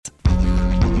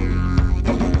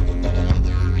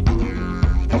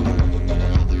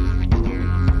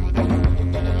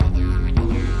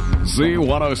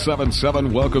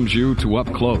Z1077 welcomes you to Up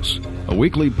Close, a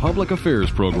weekly public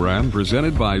affairs program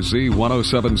presented by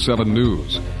Z1077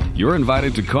 News. You're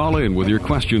invited to call in with your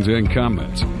questions and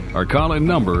comments. Our call-in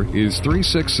number is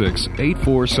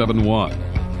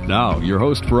 366-8471. Now, your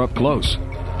host for Up Close,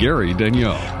 Gary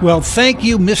Danielle. Well, thank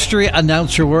you, mystery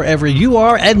announcer, wherever you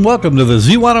are, and welcome to the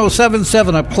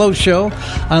Z1077 Up Close show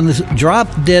on this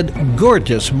drop-dead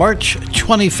gorgeous March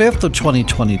 25th of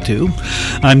 2022.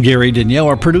 I'm Gary Danielle.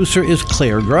 Our producer is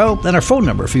Claire Groh, and our phone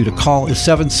number for you to call is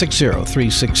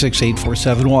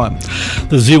 760-366-8471.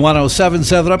 The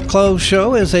Z1077 Up Close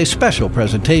show is a special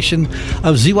presentation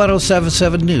of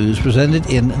Z1077 News presented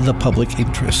in the public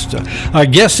interest. Our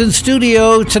guest in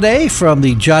studio today from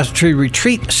the Joshua Tree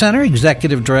Retreat Center,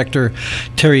 Executive Director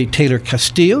Terry Taylor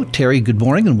Castillo. Terry, good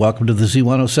morning and welcome to the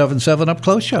Z1077 Up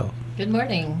Close show. Good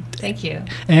morning. Thank you.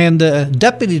 And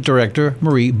Deputy Director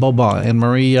Marie Boban. And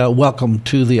Marie, welcome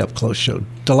to the Up Close show.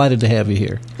 Delighted to have you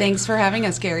here. Thanks for having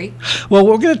us, Gary. Well,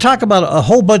 we're going to talk about a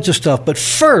whole bunch of stuff, but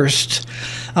first,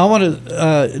 I want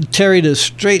Terry to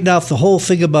straighten out the whole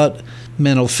thing about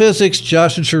mental physics,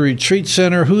 Joshua Tree Retreat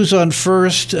Center. Who's on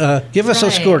first? Give us a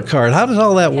scorecard. How does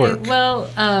all that work? Well,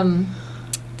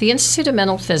 the Institute of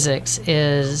Mental Physics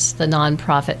is the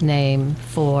nonprofit name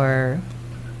for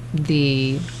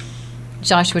the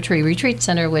Joshua Tree Retreat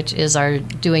Center, which is our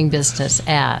doing business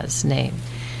as name.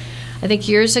 I think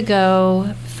years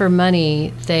ago, for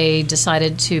money, they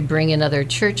decided to bring in other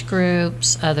church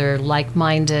groups, other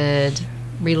like-minded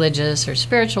religious or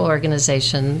spiritual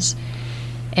organizations,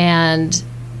 and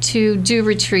to do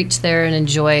retreats there and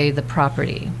enjoy the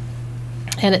property.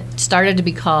 And it started to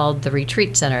be called the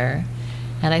Retreat Center.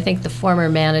 And I think the former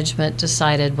management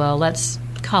decided, well, let's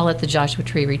call it the Joshua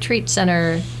Tree Retreat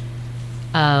Center.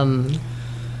 And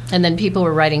then people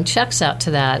were writing checks out to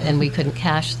that, and we couldn't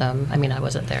cash them. I mean, I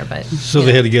wasn't there, but... So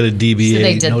they had to get a DBA. So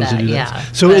they did that, yeah.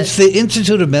 So it's the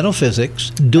Institute of Mental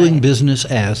Physics doing business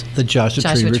as the Joshua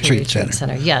Tree Retreat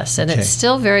Center. Yes, and it's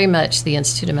still very much the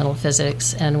Institute of Mental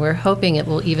Physics, and we're hoping it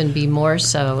will even be more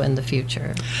so in the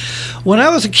future. When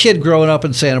I was a kid growing up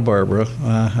in Santa Barbara,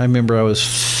 I remember I was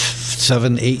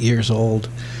 7, 8 years old.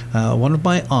 One of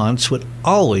my aunts would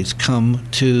always come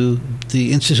to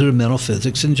the Institute of Mental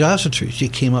Physics in Joshua Tree. She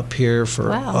came up here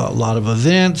for a lot of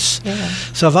events. Yeah.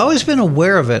 So I've always been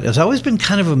aware of it. It's always been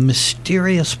kind of a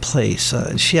mysterious place.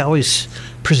 She always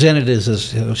presented it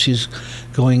as she's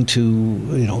going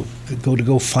to,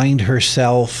 go find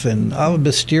herself, and a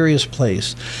mysterious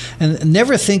place. And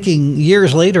never thinking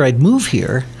years later I'd move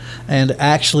here. And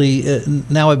actually,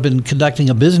 now I've been conducting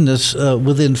a business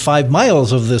within 5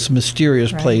 miles of this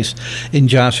mysterious place in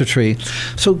Joshua Tree.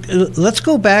 So let's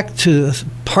go back to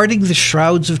parting the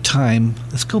shrouds of time.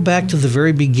 Let's go back to the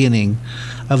very beginning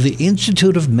of the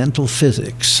Institute of Mental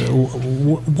Physics. So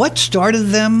what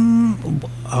started them?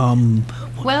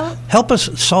 Well, help us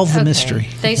solve the mystery.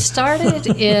 They started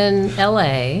in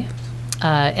L.A.,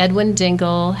 Edwin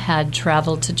Dingle had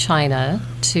traveled to China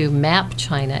to map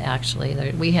China, actually.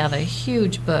 We have a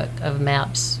huge book of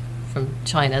maps from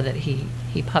China that he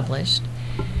published.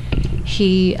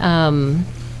 He, at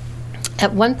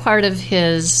one part of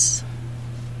his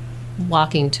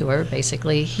walking tour,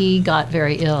 basically, he got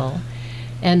very ill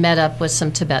and met up with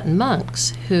some Tibetan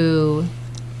monks who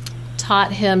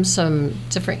taught him some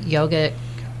different yogic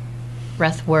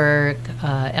breath work,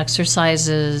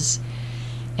 exercises,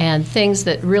 and things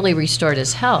that really restored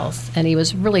his health. And he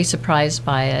was really surprised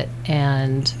by it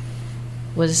and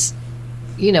was,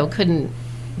 couldn't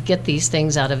get these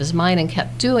things out of his mind and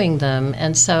kept doing them.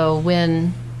 And so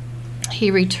when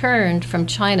he returned from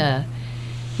China,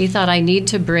 he thought, I need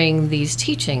to bring these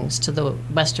teachings to the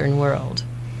Western world.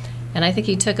 And I think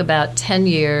he took about 10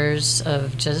 years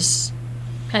of just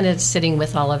kind of sitting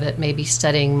with all of it, maybe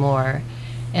studying more,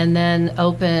 and then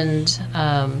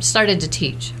started to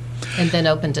teach. And then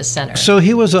opened a center. So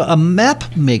he was a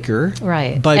map maker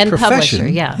by profession. Publisher,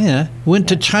 yeah. Went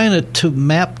to China to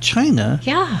map China.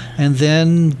 Yeah. And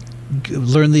then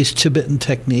learned these Tibetan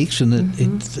techniques, and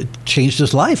it changed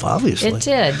his life, obviously. It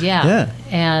did, yeah.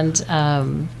 And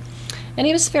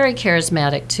he was very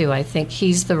charismatic, too. I think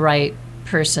he's the right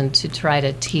person to try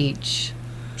to teach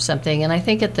something. And I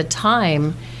think at the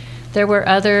time, there were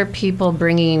other people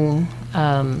bringing...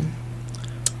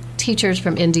 teachers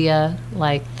from India,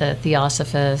 like the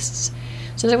Theosophists.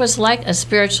 So there was like a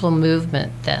spiritual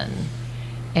movement then.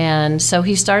 And so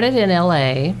he started in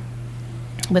L.A.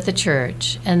 with the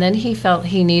church, and then he felt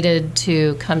he needed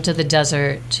to come to the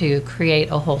desert to create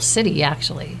a whole city,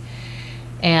 actually,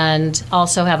 and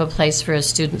also have a place for his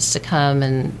students to come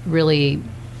and really,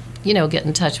 get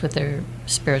in touch with their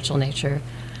spiritual nature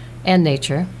and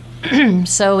nature.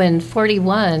 So in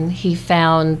 41, he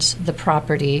found the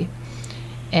property,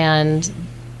 and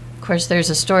of course there's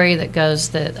a story that goes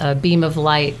that a beam of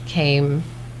light came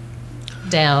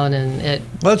down and it...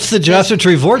 Well, it's the Joshua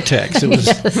Tree vortex. It was,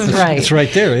 Yes, right. It's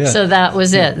right there, yeah. So that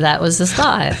was it. That was the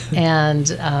thought. And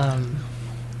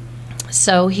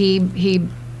so he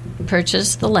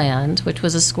purchased the land, which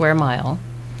was a square mile,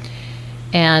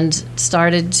 and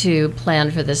started to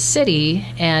plan for the city,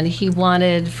 and he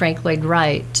wanted Frank Lloyd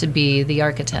Wright to be the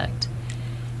architect.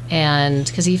 And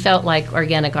because he felt like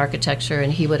organic architecture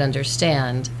and he would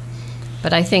understand.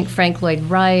 But I think Frank Lloyd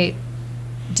Wright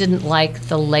didn't like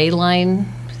the ley line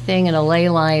thing, and a ley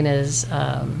line is,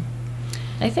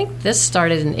 I think this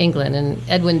started in England, and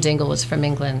Edwin Dingle was from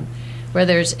England, where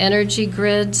there's energy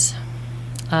grids,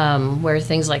 where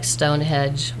things like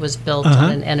Stonehenge was built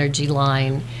on an energy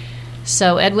line.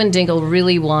 So Edwin Dingle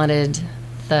really wanted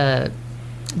the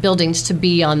buildings to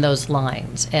be on those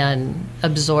lines and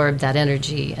absorb that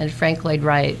energy. And Frank Lloyd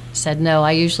Wright said, no,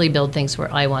 I usually build things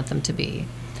where I want them to be.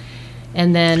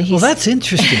 And then he's... Well, that's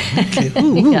interesting. Okay.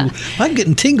 Ooh, Yeah. I'm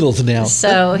getting tingles now.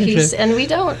 So he's... Okay. And we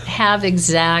don't have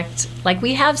exact... Like,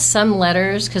 we have some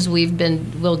letters, because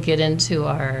we'll get into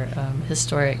our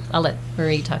historic... I'll let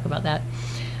Marie talk about that.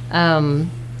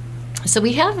 So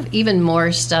we have even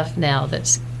more stuff now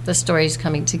that's the story's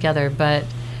coming together, but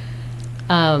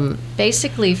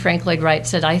basically Frank Lloyd Wright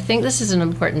said, I think this is an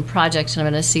important project and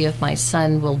I'm going to see if my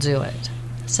son will do it.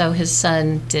 So his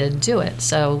son did do it.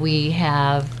 So we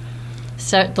have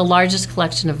the largest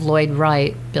collection of Lloyd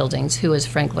Wright buildings, who is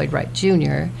Frank Lloyd Wright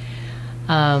Jr.,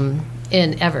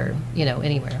 in ever,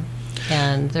 anywhere.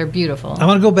 And they're beautiful. I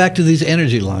want to go back to these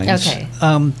energy lines. Okay.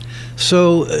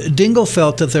 So Dingle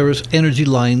felt that there was energy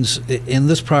lines in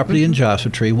this property in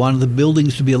Joshua Tree, wanted the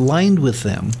buildings to be aligned with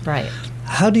them. Right.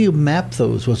 How do you map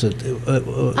those? Was it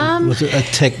a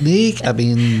technique? I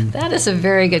mean, That is a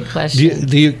very good question.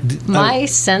 My uh,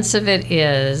 sense of it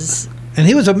is... and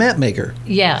he was a map maker.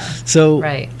 Yeah. So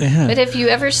Right. yeah. But have you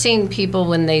ever seen people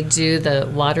when they do the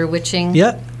water witching?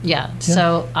 Yeah. Yeah.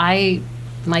 So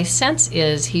my sense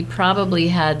is he probably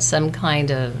had some kind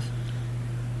of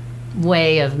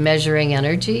way of measuring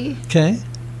energy. Okay.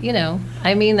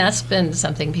 I mean, that's been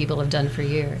something people have done for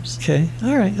years. Okay.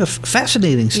 All right.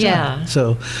 Fascinating stuff. Yeah.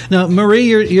 So now, Marie,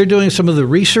 you're doing some of the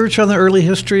research on the early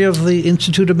history of the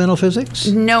Institute of Mental Physics?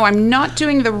 No, I'm not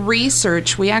doing the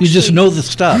research. We actually You just know the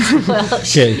stuff. Well,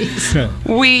 Okay.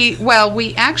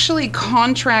 we actually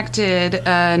contracted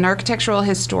an architectural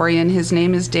historian. His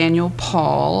name is Daniel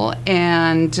Paul,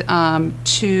 and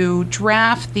to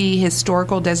draft the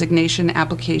historical designation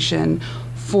application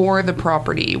for the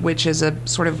property, which is a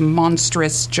sort of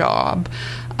monstrous job.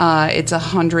 It's a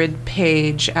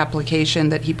 100-page application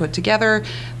that he put together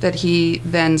that he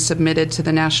then submitted to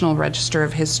the National Register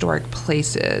of Historic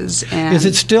Places. And Is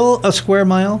it still a square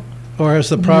mile, or has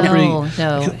the property?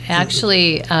 No.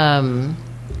 Actually,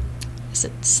 is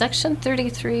it Section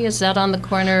 33? Is that on the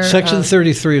corner? Section of-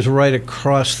 33 is right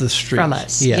across the street From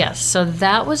us, Yeah. yes. So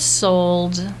that was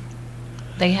sold.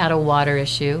 They had a water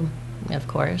issue, of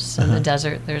course. In the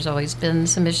desert, there's always been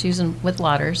some issues with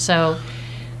water. So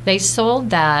they sold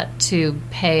that to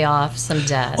pay off some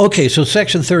debt. Okay, so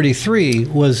Section 33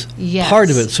 was Yes. part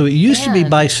of it. So it used to be And-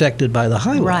 bisected by the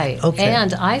highway. Right. Okay.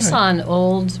 And I saw an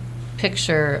old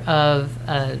picture of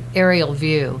an aerial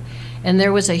view, and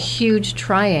there was a huge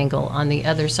triangle on the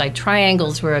other side.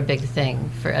 Triangles were a big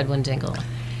thing for Edwin Dingle.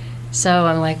 So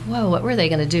I'm like, whoa, what were they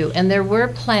going to do? And there were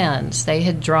plans. They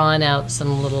had drawn out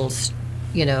some little,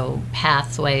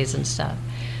 pathways and stuff.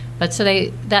 But so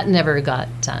that never got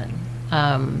done.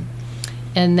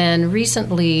 And then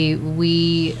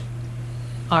recently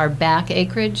our back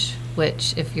acreage,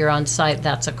 which if you're on site,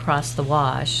 that's across the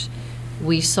wash,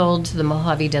 we sold to the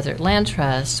Mojave Desert Land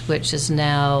Trust, which is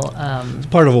now...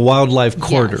 part of a wildlife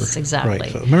corridor. Yes, exactly.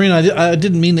 Right. So, Marina, I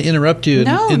didn't mean to interrupt you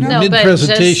in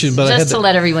mid-presentation, but I had just to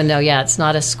let everyone know, it's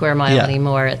not a square mile Yeah.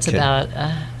 anymore. It's Okay. about,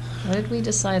 what did we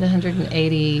decide,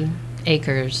 180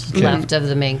 acres left of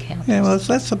the main campus. Yeah, well,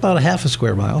 that's about a half a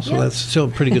square mile, so Yeah. that's still a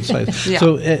pretty good size. Yeah.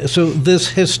 So this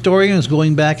historian is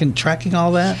going back and tracking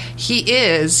all that? He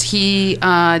is. He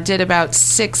did about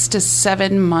 6 to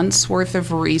 7 months worth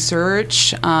of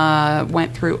research,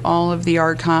 went through all of the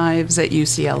archives at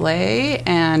UCLA,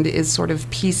 and is sort of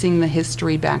piecing the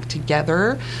history back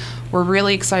together. We're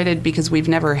really excited because we've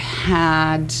never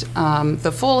had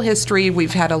the full history.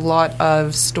 We've had a lot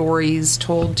of stories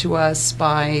told to us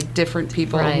by different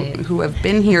people Right. who have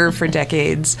been here for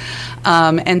decades.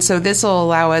 And so this will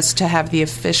allow us to have the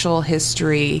official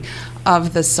history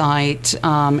of the site,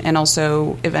 and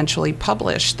also eventually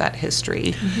published that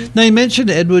history. Now, you mentioned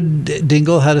Edwin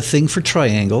Dingle had a thing for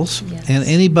triangles, Yes. and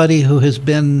anybody who has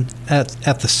been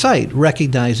at the site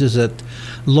recognizes that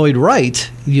Lloyd Wright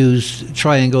used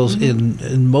triangles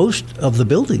in most of the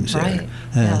buildings there. Right,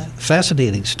 yeah.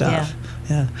 Fascinating stuff.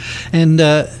 Yeah. And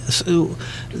so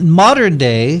modern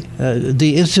day,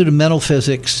 the Institute of Mental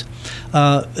Physics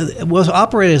was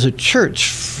operated as a church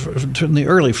from the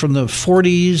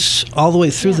 40s all the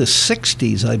way through the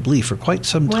 60s, I believe, for quite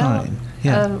some time.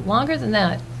 Longer than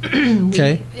that.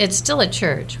 Okay. It's still a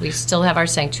church. We still have our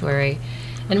sanctuary.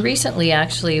 And recently,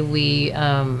 actually, we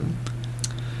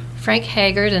Frank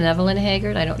Haggard and Evelyn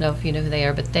Haggard, I don't know if you know who they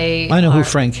are, but I know who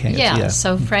Frank is. Yeah.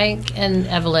 So Frank and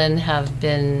Evelyn have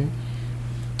been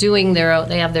doing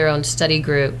they have their own study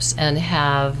groups and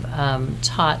have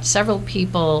taught several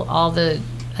people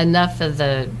enough of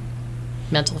the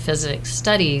mental physics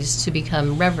studies to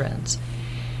become reverends.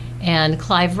 And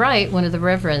Clive Wright, one of the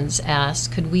reverends,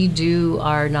 asked, could we do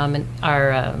our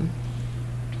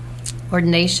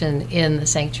ordination in the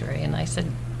sanctuary? And I said,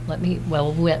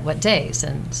 what days?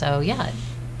 And so, I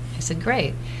said,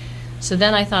 great. So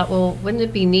then I thought, well, wouldn't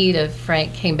it be neat if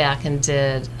Frank came back and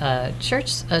did a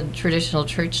traditional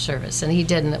church service? And he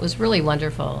did, and it was really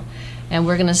wonderful. And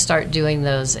we're going to start doing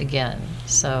those again.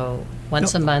 So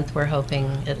once a month, we're hoping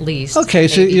at least. Okay,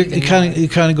 so you're kind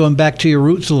of going back to your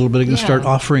roots a little bit and start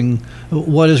offering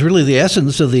what is really the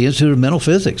essence of the Institute of Mental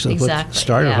Physics. Exactly. What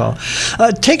started it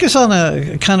all. Take us on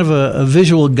a kind of a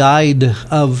visual guide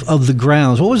of the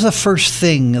grounds. What was the first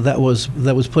thing that was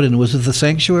put in? Was it the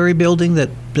sanctuary building, that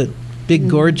big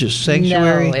gorgeous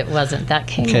sanctuary? No, it wasn't. That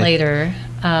came later.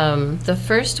 The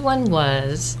first one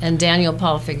was, and Daniel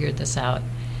Paul figured this out,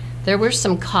 there were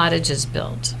some cottages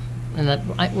built. And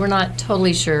we're not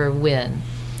totally sure when,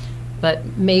 but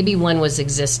maybe one was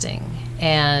existing.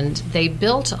 And they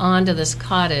built onto this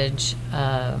cottage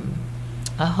a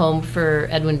home for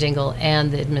Edwin Dingle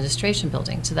and the administration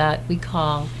building. So that we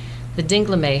call the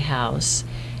Dingley House,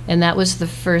 and that was the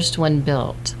first one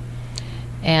built.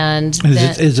 And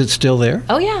is it still there?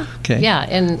 Oh, yeah. Okay. Yeah,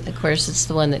 and of course it's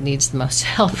the one that needs the most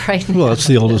help right now. Well, it's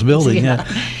the oldest building, yeah.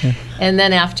 And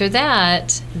then after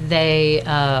that, they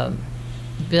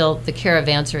built the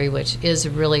Caravansary, which is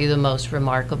really the most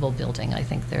remarkable building I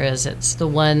think there is. It's the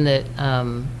one that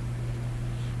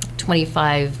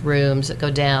 25 rooms that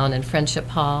go down in Friendship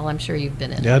Hall. I'm sure you've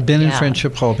been in. Yeah, I've been in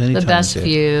Friendship Hall many times. The best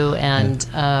view,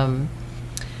 and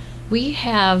we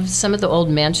have some of the old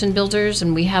mansion builders,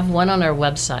 and we have one on our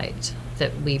website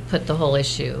that we put the whole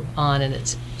issue on, and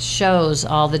it shows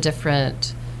all the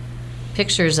different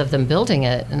pictures of them building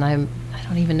it, and I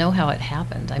don't even know how it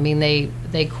happened. I mean,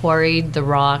 they quarried the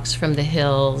rocks from the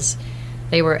hills.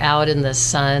 They were out in the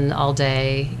sun all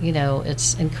day.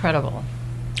 It's incredible.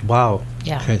 Wow.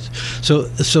 Yeah. Okay.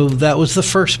 So that was the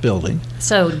first building.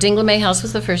 So Dingley House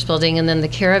was the first building, and then the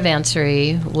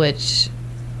Caravansary, which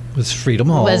was Freedom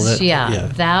Hall.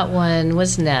 That one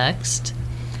was next.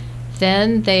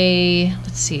 Then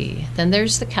then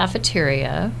there's the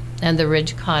cafeteria and the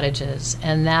Ridge Cottages,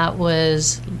 and that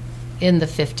was in the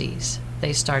 50s.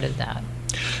 They started that.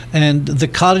 And the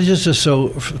cottages are so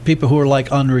for people who are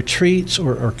like on retreats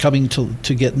or coming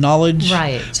to get knowledge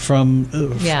from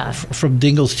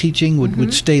Dingle's teaching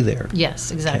would stay there.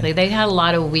 Yes, exactly. Okay. They had a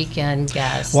lot of weekend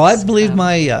guests. Well, I believe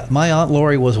my Aunt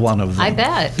Lori was one of them. I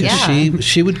bet. Yeah.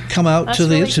 She would come out to the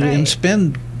really institute great. and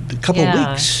spend a couple of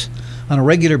weeks on a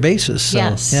regular basis. So,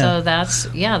 yes. So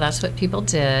that's what people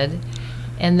did,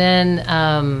 and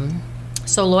then.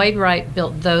 So Lloyd Wright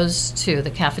built those two, the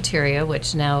cafeteria,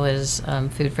 which now is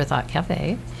Food for Thought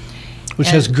Cafe. Which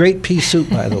has great pea soup,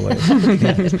 by the way.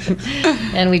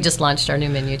 And we just launched our new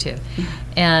menu, too.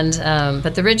 And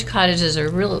but the Ridge Cottages are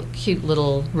real cute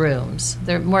little rooms.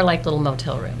 They're more like little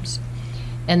motel rooms.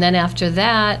 And then after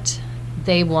that,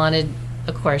 they wanted,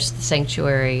 of course, the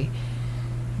sanctuary.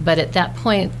 But at that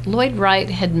point, Lloyd Wright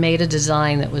had made a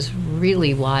design that was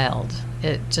really wild.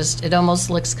 It almost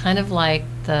looks kind of like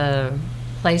the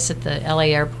place at the LA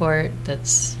airport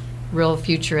that's real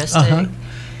futuristic,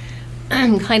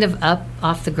 kind of up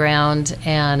off the ground.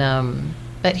 And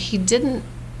but he didn't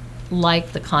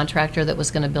like the contractor that was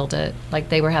going to build it. Like,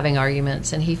 they were having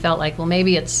arguments, and he felt like, well,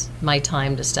 maybe it's my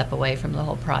time to step away from the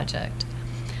whole project.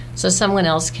 So someone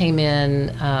else came in,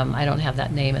 I don't have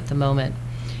that name at the moment,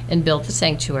 and built the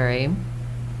sanctuary,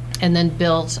 and then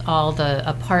built all the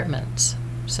apartments.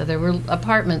 So there were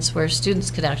apartments where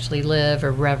students could actually live,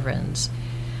 or reverends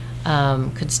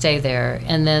could stay there.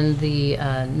 And then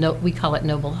we call it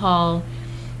Noble Hall,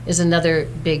 is another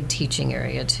big teaching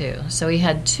area too. So we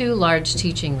had two large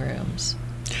teaching rooms.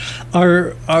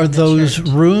 Are those church.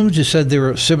 rooms? You said they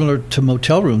were similar to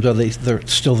motel rooms. They're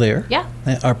still there? Yeah.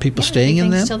 Are people Yeah, staying in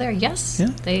everything's them? Still there? Yes, Yeah.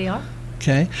 they are.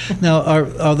 Okay. Now,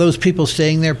 are those people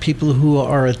staying there people who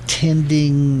are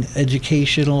attending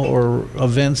educational or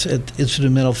events at Institute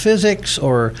of Mental Physics,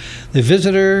 or the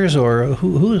visitors, or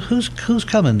who's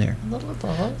coming there? A little of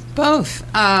both. Both.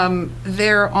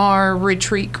 There are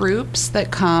retreat groups that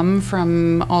come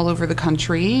from all over the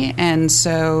country, and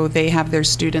so they have their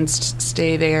students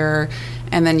stay there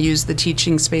and then use the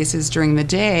teaching spaces during the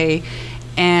day.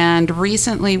 And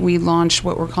recently we launched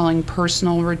what we're calling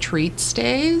personal retreat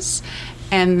stays,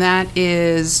 and that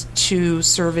is to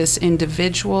service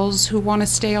individuals who want to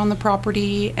stay on the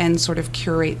property and sort of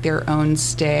curate their own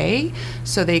stay,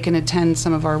 so they can attend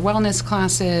some of our wellness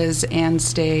classes and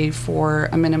stay for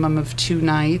a minimum of 2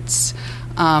 nights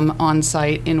on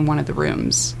site in one of the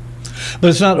rooms. But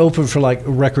it's not open for like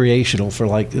recreational, for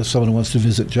like if someone wants to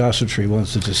visit Joshua Tree,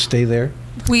 wants to just stay there?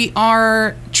 We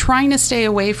are trying to stay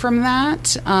away from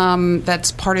that.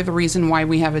 That's part of the reason why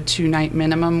we have a 2-night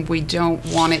minimum. We don't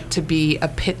want it to be a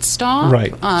pit stop.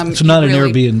 Right. It's not an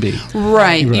Airbnb.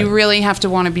 Right. Right. You really have to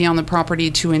want to be on the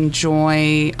property to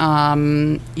enjoy,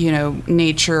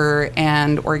 nature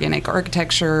and organic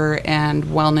architecture and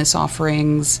wellness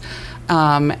offerings.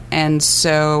 And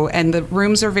the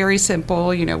rooms are very simple.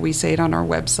 We say it on our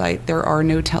website. There are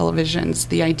no televisions.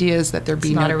 The idea is that there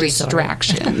be not no a resort.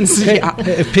 distractions. Hey, Yeah.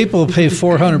 if people pay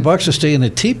 $400 to stay in a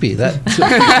teepee, that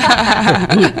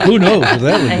who knows what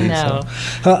that would I be? know.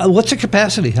 So. What's the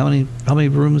capacity? How many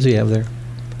rooms do you have there?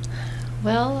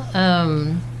 Well,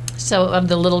 so of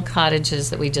the little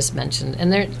cottages that we just mentioned,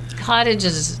 and they're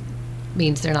cottages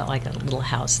means they're not like a little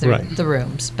house. They're Right. the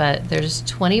rooms, but there's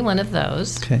 21 of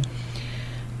those. Okay.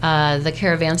 The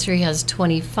Caravansary has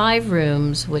 25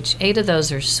 rooms, which 8 of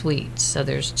those are suites, so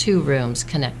there's 2 rooms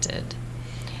connected.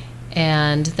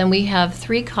 And then we have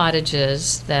 3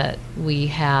 cottages that we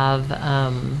have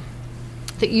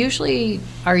that usually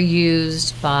are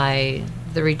used by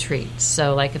the retreats.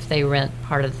 So like if they rent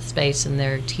part of the space and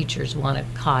their teachers want a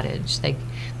cottage,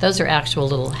 those are actual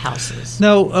little houses.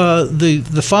 Now,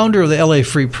 the founder of the LA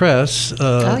Free Press,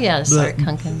 Yes, Art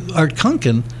Kunken. Art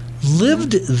Kunken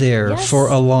lived there Yes. for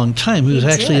a long time. He was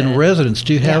actually in did. residence.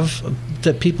 Do you Yeah. have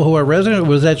the people who are resident, or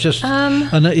was that just?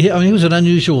 He was an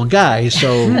unusual guy,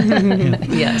 so.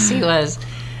 Yes, he was.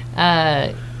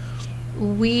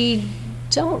 We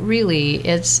don't really.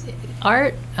 It's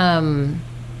Art.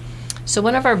 So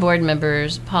one of our board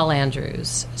members, Paul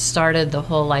Andrews, started the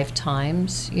Whole Life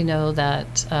Times.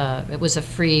 That it was a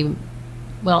free.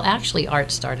 Well, actually,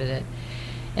 Art started it,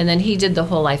 and then he did the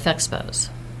Whole Life Expos,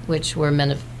 which were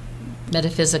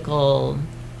metaphysical.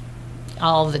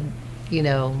 All the,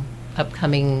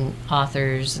 upcoming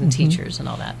authors and teachers and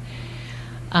all that.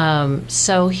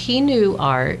 So he knew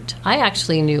Art. I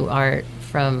actually knew Art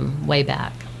from way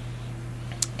back.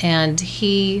 And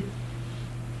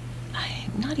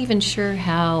I'm not even sure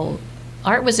how.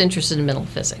 Art was interested in mental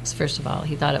physics, first of all.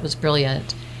 He thought it was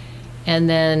brilliant. And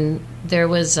then there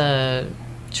was a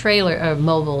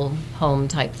mobile home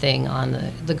type thing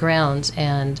on the grounds.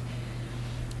 And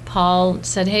Paul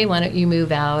said, hey, why don't you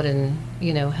move out and,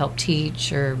 help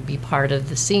teach or be part of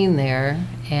the scene there.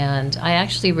 And I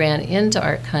actually ran into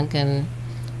Art Kunken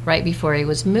right before he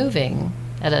was moving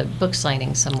at a book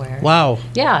signing somewhere. Wow.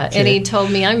 Yeah, Okay. and he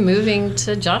told me, I'm moving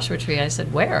to Joshua Tree. I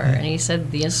said, where? And he said,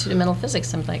 the Institute of Mental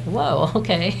Physics. I'm like, whoa,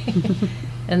 okay.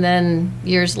 And then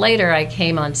years later, I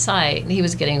came on site, and he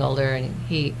was getting older, and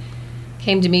he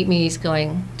came to meet me. He's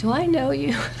going, do I know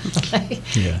you?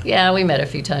 Yeah, we met a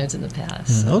few times in the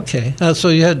past. So. Okay, so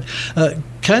you had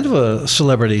kind of a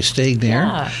celebrity staying there,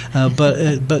 Yeah.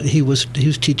 but he was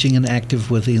teaching and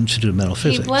active with the Institute of Mental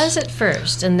Physics. He was at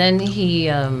first, and then he,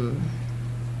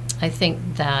 I think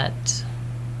that,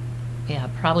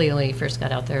 probably when he first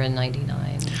got out there in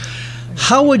 '99.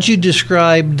 How would you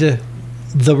describe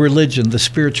the religion, the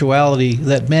spirituality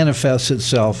that manifests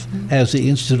itself as the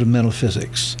Institute of Mental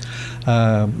Physics?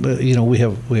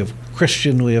 We have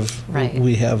Christian, we have Right.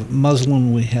 we have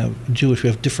Muslim, we have Jewish, we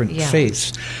have different Yeah.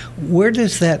 faiths. Where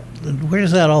does that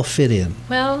all fit in?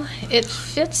 Well, it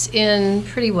fits in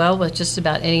pretty well with just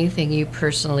about anything you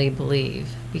personally believe,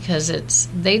 because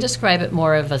they describe it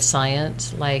more of a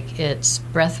science, like it's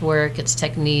breath work, it's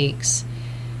techniques,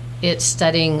 it's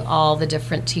studying all the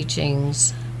different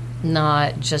teachings,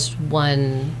 not just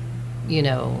one,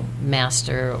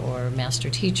 master or master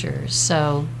teacher.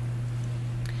 So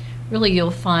really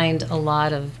you'll find a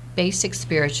lot of basic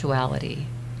spirituality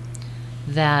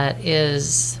that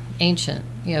is ancient,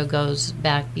 goes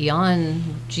back beyond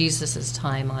Jesus'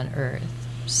 time on earth.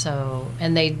 So,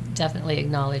 and they definitely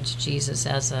acknowledge Jesus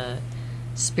as a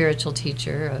spiritual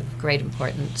teacher of great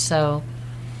importance. So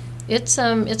it's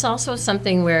also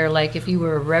something where, like, if you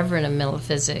were a reverend in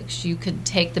metaphysics, you could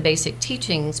take the basic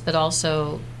teachings, but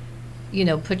also,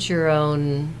 put your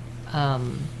own,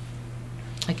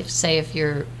 like, say if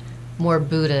you're more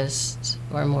Buddhist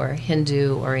or more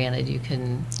Hindu oriented, you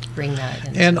can bring that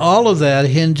in. And all of that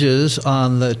hinges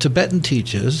on the Tibetan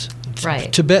teachings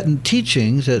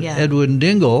that Edwin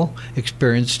Dingle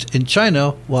experienced in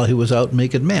China while he was out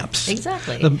making maps.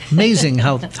 Exactly. Amazing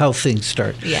how things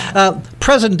start. Yeah.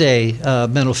 Present day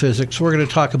mental physics, we're going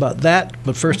to talk about that,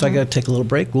 but first I got to take a little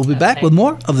break. We'll be back with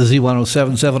more of the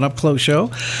Z1077 Up Close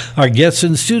Show. Our guest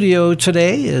in studio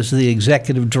today is the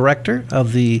Executive Director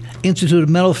of the Institute of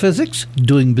Mental Physics,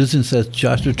 doing business as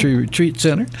Joshua Tree Retreat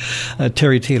Center,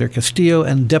 Terry Taylor Castillo,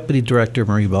 and Deputy Director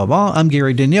Marie Balban. I'm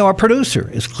Gary Daigneault. Our producer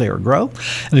is Claire Grow.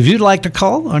 And if you'd like to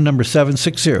call, our number is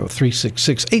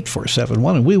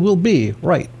 760-366-8471, and we will be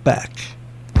right back.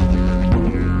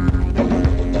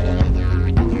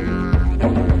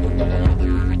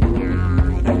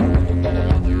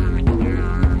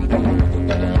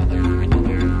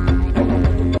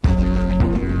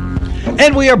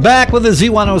 And we are back with the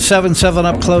Z1077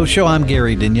 Up Close Show. I'm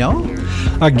Gary Daigneault.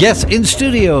 Our guest in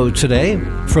studio today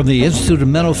from the Institute of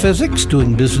Mental Physics,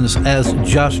 doing business as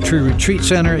Joshua Tree Retreat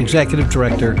Center, Executive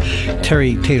Director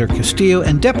Terry Taylor Castillo,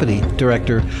 and Deputy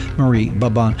Director Marie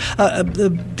Balban.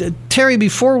 Terry,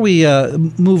 before we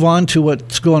move on to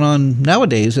what's going on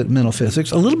nowadays at Mental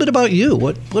Physics, a little bit about you.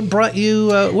 What brought you,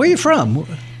 where are you from?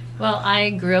 Well, I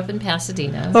grew up in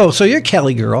Pasadena. Oh, so you're a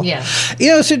Cali girl. Yeah.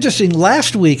 It's interesting.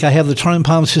 Last week, I have the Twin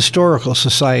Palms Historical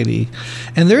Society,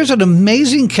 and there's an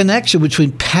amazing connection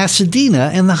between Pasadena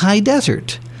and the high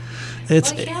desert.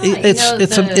 It's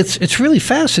really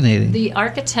fascinating. The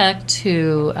architect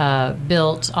who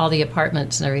built all the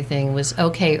apartments and everything was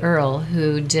O.K. Earl,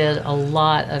 who did a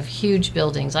lot of huge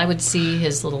buildings. I would see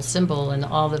his little symbol in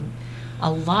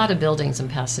a lot of buildings in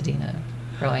Pasadena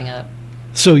growing up.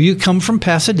 So you come from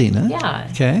Pasadena. Yeah.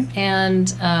 Okay. And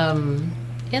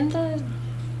in the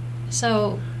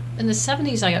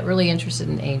 70s, I got really interested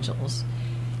in angels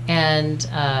and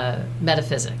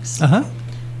metaphysics. Uh-huh.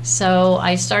 So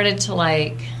I started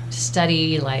to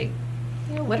study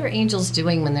what are angels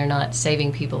doing when they're not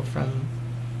saving people from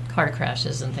car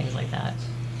crashes and things like that.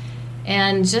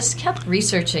 And just kept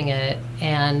researching it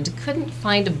and couldn't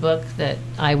find a book that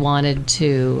I wanted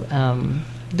to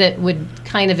that would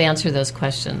kind of answer those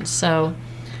questions. So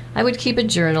I would keep a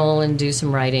journal and do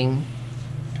some writing.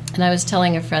 And I was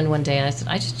telling a friend one day, I said,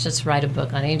 I should just write a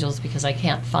book on angels because I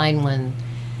can't find one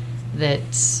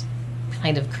that's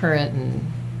kind of current and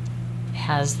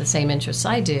has the same interests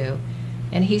I do.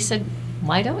 And he said,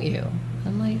 why don't you?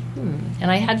 I'm like, And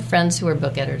I had friends who were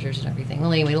book editors and everything.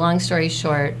 Well, anyway, long story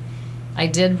short, I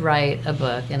did write a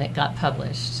book and it got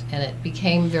published and it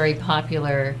became very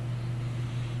popular.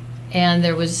 And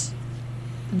it's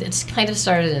kind of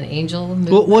started an angel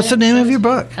movement. What's the name of your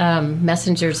book?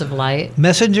 Messengers of Light.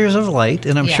 Messengers of Light,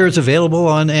 and I'm sure it's available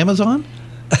on Amazon?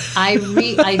 I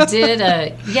did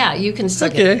you can still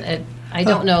get it. I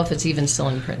don't know if it's even still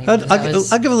in print.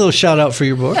 I'll give a little shout out for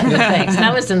your book. Thanks.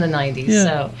 That was in the 90s. Yeah.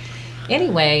 So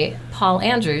anyway, Paul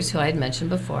Andrews, who I had mentioned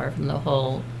before from the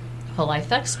Whole Life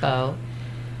Expo,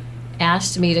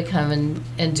 asked me to come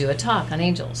and do a talk on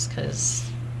angels because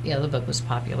the book was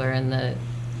popular and the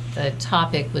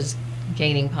topic was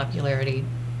gaining popularity.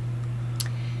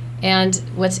 And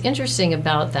what's interesting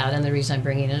about that, and the reason I'm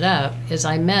bringing it up, is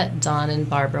I met Don and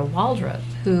Barbara Waldrop,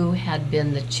 who had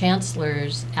been the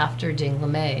chancellors after Ding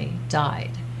LeMay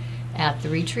died at the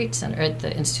Retreat Center, at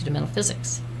the Institute of Mental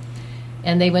Physics.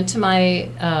 And they went to my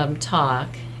talk,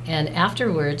 and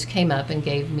afterwards came up and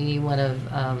gave me one of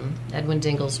Edwin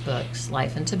Dingle's books,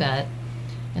 Life in Tibet,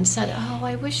 and said,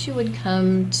 I wish you would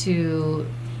come to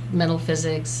Mental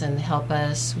Physics and help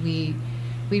us. We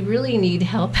really need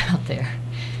help out there.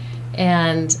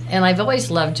 And I've always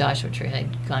loved Joshua Tree.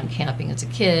 I'd gone camping as a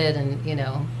kid and,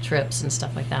 trips and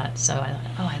stuff like that. So I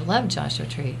thought, I love Joshua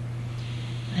Tree.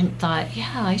 I thought,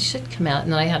 I should come out.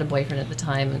 And then I had a boyfriend at the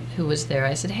time who was there.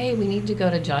 I said, hey, we need to go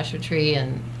to Joshua Tree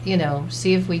and,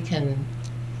 see if we can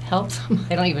help them.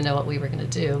 I don't even know what we were going to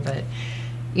do, but,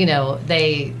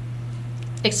 they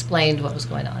explained what was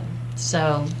going on.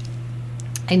 So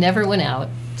I never went out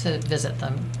to visit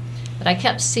them. But I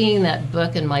kept seeing that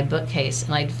book in my bookcase,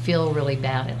 and I'd feel really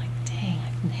bad. I'm like, dang,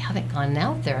 I haven't gone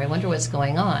out there. I wonder what's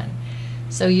going on.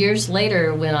 So years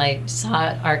later, when I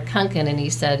saw Art Kunkin, and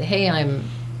he said, hey, I'm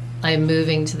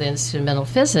moving to the Institute of Mental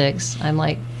Physics, I'm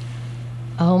like,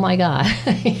 oh, my God.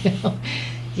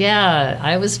 Yeah,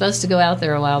 I was supposed to go out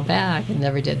there a while back and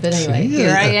never did. But anyway, See,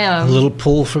 here I am. A little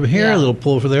pull from here, Yeah. a little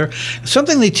pull from there.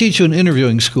 Something they teach you in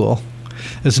interviewing school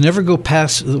is never go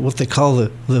past what they call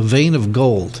the vein of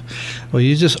gold. Well,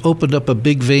 you just opened up a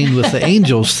big vein with the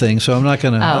angels thing, so I'm not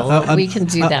going to. Oh, well, we can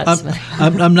do that.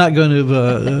 I'm not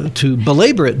going to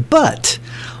belabor it. But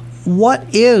what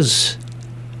is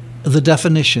the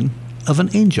definition of an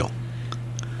angel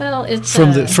Well, it's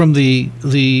from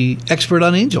the expert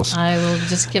on angels? I will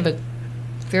just give a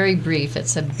very brief.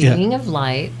 It's a being of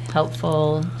light,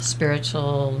 helpful,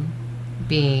 spiritual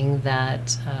being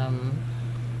that,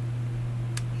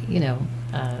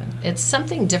 it's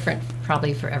something different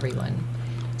probably for everyone.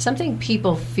 Something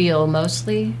people feel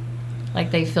mostly,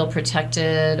 like they feel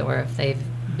protected, or if they've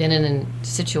been in a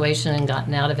situation and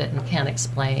gotten out of it and can't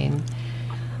explain.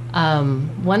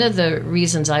 One of the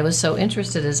reasons I was so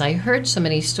interested is I heard so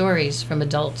many stories from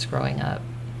adults growing up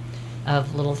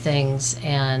of little things,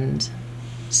 and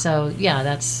so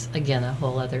that's again a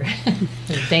whole other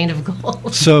vein of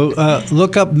gold. So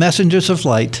look up Messengers of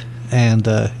Light, and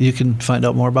you can find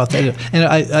out more about that. And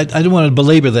I don't want to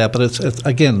belabor that, but it's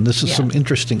again, this is some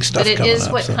interesting stuff. But it coming is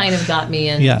up, what kind of got me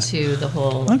into the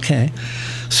whole. Okay,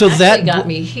 so actually that got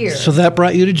me here. So that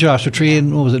brought you to Joshua Tree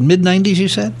in, what was it, mid-90s? You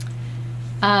said.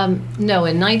 No,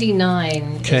 in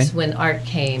 '99 Okay. is when ARC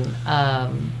came.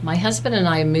 My husband and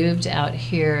I moved out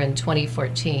here in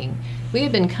 2014. We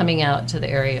had been coming out to the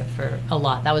area for a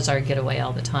lot. That was our getaway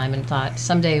all the time, and thought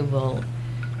someday we'll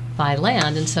buy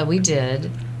land, and so we did.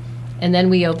 And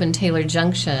then we opened Taylor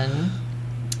Junction,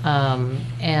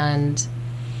 and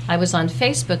I was on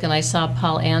Facebook, and I saw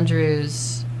Paul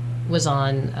Andrews was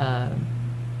on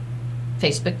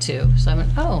Facebook too. So I went,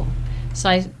 oh.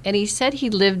 And he said he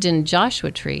lived in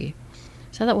Joshua Tree.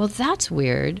 So I thought, well, that's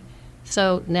weird.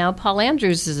 So now Paul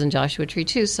Andrews is in Joshua Tree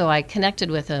too. So I connected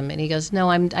with him, and he goes, no,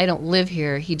 I don't live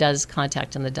here. He does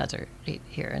Contact in the Desert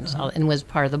here, and was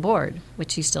part of the board,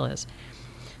 which he still is.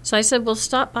 So I said, well,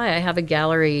 stop by. I have a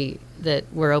gallery that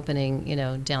we're opening,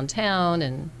 downtown,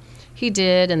 and he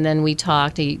did. And then we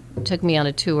talked. He took me on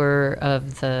a tour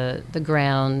of the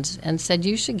ground and said,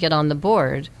 you should get on the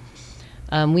board.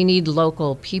 We need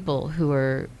local people who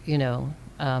are,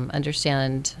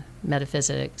 understand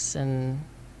metaphysics and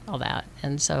all that.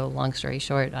 And so, long story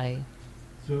short, I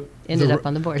ended up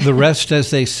on the board. The rest, as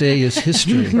they say, is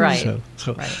history. Right.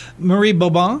 So. Right. Marie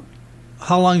Bobin,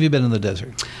 how long have you been in the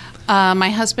desert? My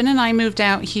husband and I moved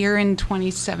out here in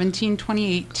 2017,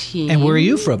 2018. And where are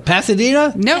you from?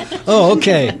 Pasadena? No. Oh,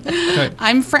 okay. Right.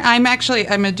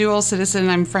 I'm a dual citizen.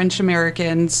 I'm French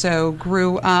American. So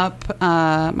grew up.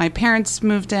 My parents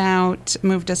moved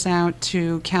us out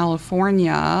to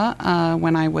California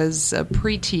when I was a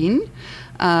preteen.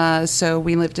 So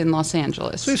we lived in Los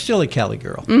Angeles. So you're still a Cali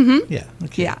girl. Mm-hmm. Yeah.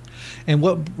 Okay. Yeah. And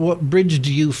what bridged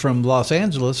you from Los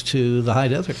Angeles to the high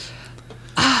desert?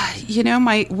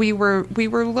 We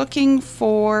were looking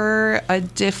for a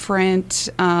different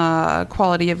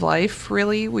quality of life.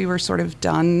 Really, we were sort of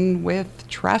done with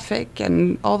traffic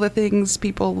and all the things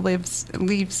people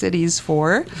leave cities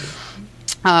for.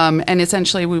 And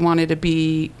essentially, we wanted to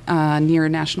be near a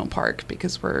national park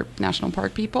because we're national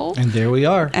park people. And there we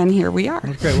are. And here we are.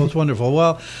 Okay, well, it's wonderful.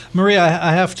 Well, Maria,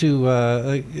 I have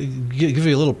to give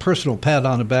you a little personal pat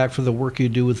on the back for the work you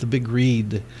do with the Big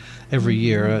Read every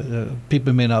year.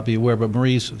 People may not be aware, but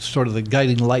Marie's sort of the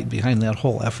guiding light behind that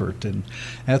whole effort, and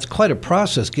it's quite a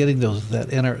process getting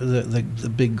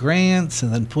the big grants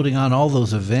and then putting on all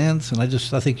those events. And I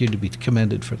think you're to be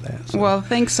commended for that. So. Well,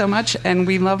 thanks so much, and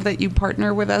we love that you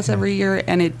partner with us every year.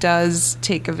 And it does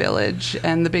take a village,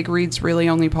 and the Big Read's really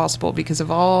only possible because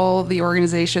of all the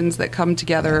organizations that come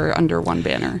together under one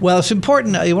banner. Well, it's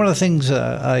important. One of the things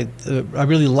I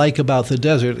really like about the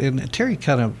desert, and Terry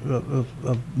kind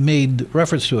of made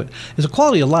reference to it, is the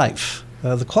quality of life.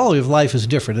 The quality of life is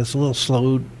different. It's a little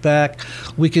slowed back.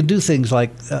 We can do things like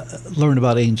learn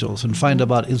about angels and find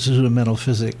about Institute of Mental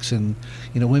Physics. And,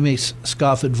 we may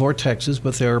scoff at vortexes,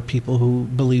 but there are people who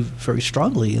believe very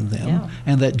strongly in them,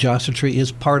 and that Joshua Tree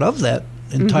is part of that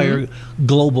entire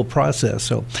global process.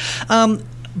 So,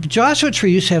 Joshua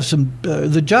Tree used to have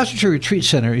the Joshua Tree Retreat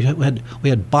Center. We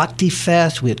had Bhakti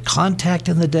Fest, we had Contact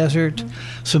in the Desert,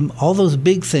 all those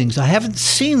big things. I haven't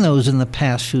seen those in the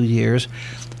past few years.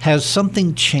 Has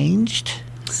something changed?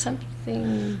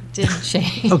 Something did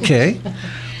change. Okay.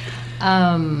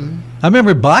 I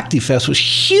remember Bhakti Fest was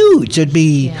huge. There'd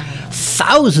be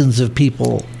thousands of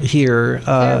people here.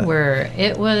 There were.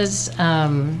 It was,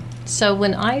 so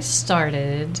when I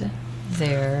started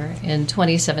there in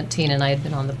 2017, and I had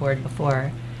been on the board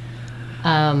before,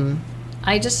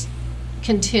 I just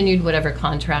continued whatever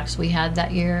contracts we had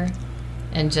that year.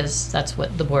 and just that's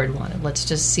what the board wanted. Let's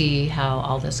just see how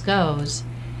all this goes.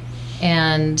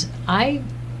 And I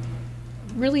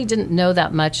really didn't know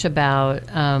that much about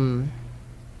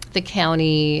the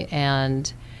county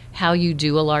and how you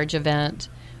do a large event,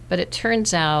 but it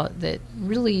turns out that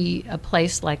really a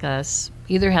place like us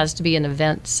either has to be an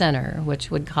event center,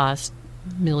 which would cost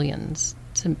millions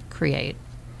to create,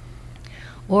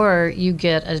 or you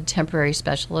get a temporary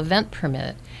special event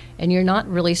permit, and you're not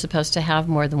really supposed to have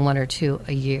more than 1 or 2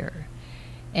 a year.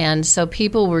 And so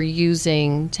people were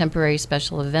using temporary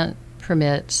special event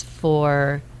permits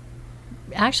for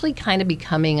actually kind of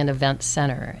becoming an event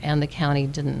center, and the county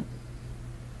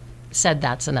said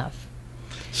that's enough.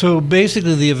 So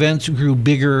basically the events grew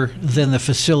bigger than the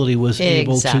facility was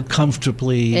able to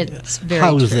comfortably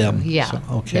house them. Yeah. So,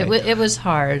 okay. It was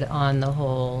hard on the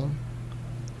whole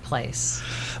place,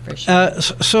 for sure.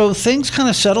 So things kind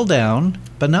of settled down,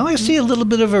 but now I see a little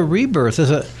bit of a rebirth.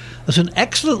 There's an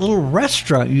excellent little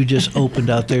restaurant you just opened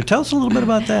out there. Tell us a little bit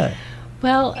about that.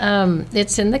 Well,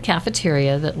 it's in the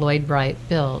cafeteria that Lloyd Bright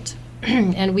built,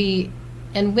 and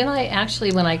when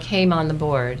I came on the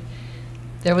board,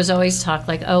 there was always talk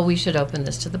like, oh, we should open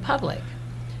this to the public,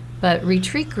 but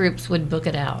retreat groups would book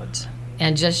it out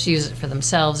and just use it for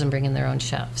themselves and bring in their own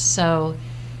chefs. So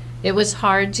it was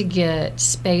hard to get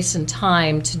space and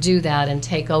time to do that and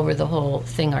take over the whole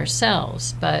thing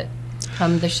ourselves. But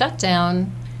come the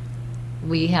shutdown,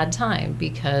 we had time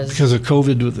because of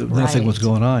COVID, nothing was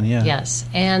going on. Yeah. Yes,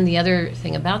 and the other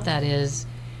thing about that is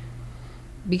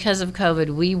because of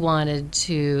COVID, we wanted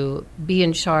to be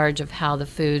in charge of how the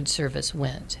food service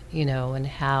went, and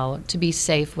how to be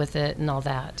safe with it and all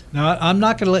that. Now, I'm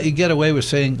not going to let you get away with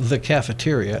saying the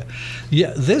cafeteria.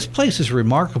 Yeah, this place is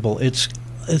remarkable. It's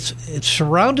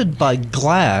surrounded by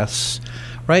glass,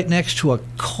 right next to a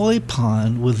koi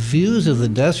pond with views of the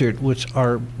desert, which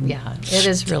are it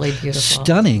is really beautiful,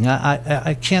 stunning.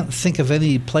 I can't think of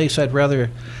any place I'd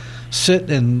rather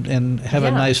sit and have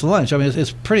a nice lunch. I mean,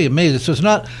 it's pretty amazing. So it's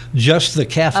not just the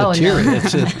cafeteria. Oh, no.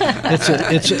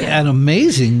 It's an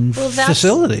amazing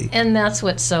facility. And that's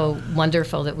what's so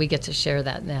wonderful, that we get to share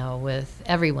that now with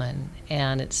everyone.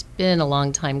 And it's been a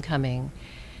long time coming.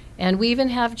 And we even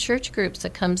have church groups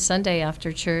that come Sunday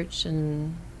after church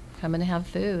and come and have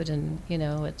food, and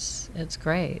it's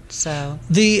great. So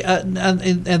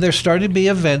and there's starting to be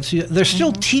events. There's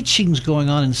still teachings going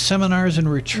on in seminars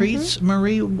and retreats.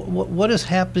 Marie, what is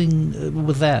happening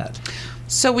with that?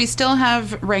 So we still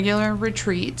have regular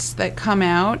retreats that come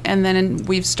out, and then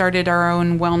we've started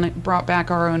brought back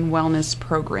our own wellness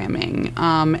programming.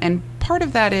 And part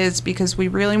of that is because we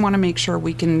really want to make sure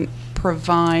we can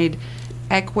provide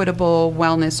equitable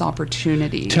wellness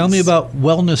opportunities. Tell me about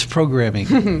wellness programming.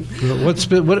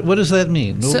 What does that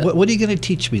mean? So, what are you going to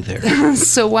teach me there?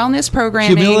 So wellness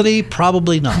programming... Humility?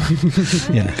 Probably not.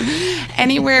 Yeah.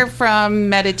 Anywhere from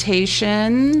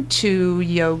meditation to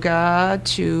yoga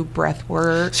to breath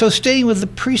work. So staying with the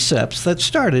precepts that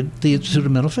started the Institute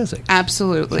of Mental Physics.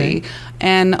 Absolutely. Okay.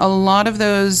 And a lot of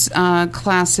those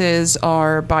classes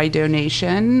are by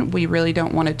donation. We really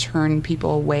don't want to turn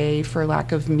people away for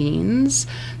lack of means.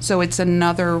 So it's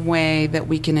another way that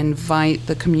we can invite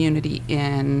the community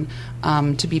in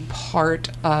to be part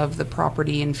of the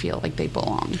property and feel like they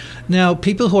belong. Now,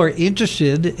 people who are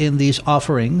interested in these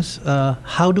offerings,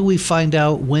 how do we find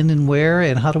out when and where,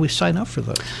 and how do we sign up for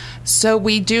those? So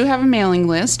we do have a mailing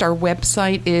list. Our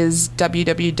website is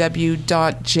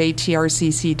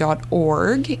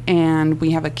www.jtrcc.org, and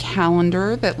we have a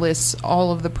calendar that lists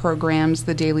all of the programs,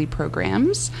 the daily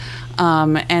programs.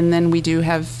 And then we do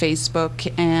have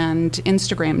Facebook and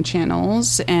Instagram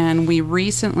channels, and we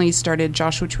recently started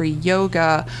Joshua Tree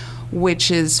Yoga, which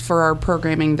is for our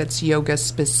programming that's yoga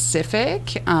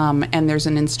specific, and there's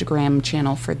an Instagram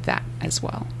channel for that as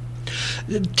well.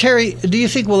 Terry, do you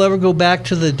think we'll ever go back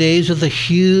to the days of the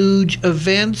huge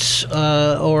events,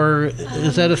 or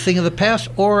is that a thing of the past,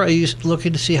 or are you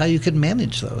looking to see how you can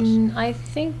manage those? I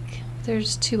think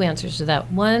there's two answers to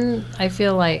that. One, I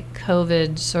feel like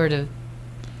COVID sort of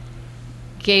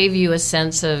gave you a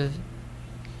sense of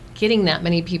getting that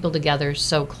many people together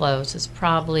so close is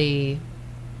probably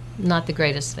not the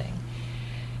greatest thing.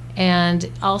 And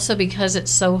also because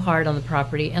it's so hard on the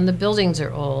property and the buildings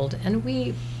are old, and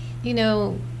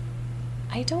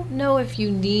I don't know if you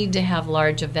need to have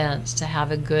large events to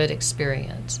have a good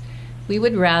experience. We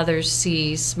would rather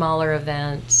see smaller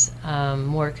events,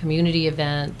 more community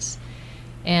events,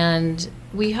 and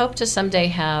we hope to someday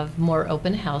have more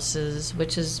open houses,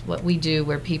 which is what we do,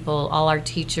 where all our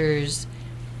teachers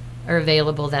are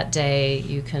available that day.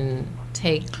 You can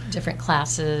take different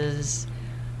classes.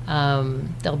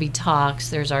 There'll be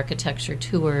talks. There's architecture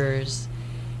tours.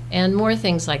 and more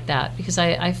things like that, because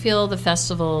I feel the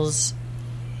festivals,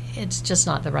 it's just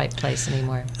not the right place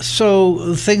anymore.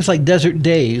 So things like Desert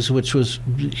Days, which was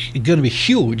going to be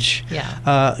huge,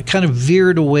 kind of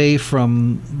veered away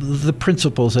from the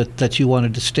principles that you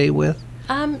wanted to stay with?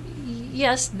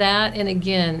 Yes, that, and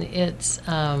again, it's,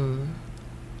 the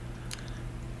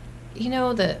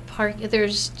park,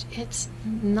 it's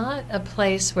not a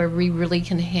place where we really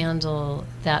can handle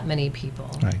that many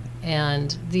people. Right.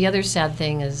 And the other sad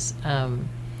thing is,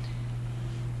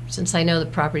 since I know the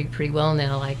property pretty well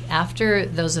now, like after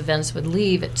those events would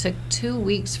leave, it took 2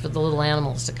 weeks for the little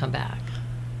animals to come back.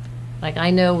 Like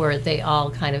I know where they all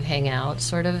kind of hang out,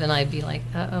 sort of, and I'd be like,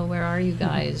 "Uh-oh, where are you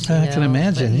guys?" I can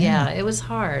imagine. But yeah, it was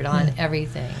hard on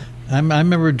everything. I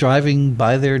remember driving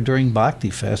by there during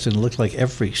Bhakti Fest, and it looked like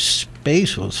every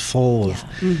space was full of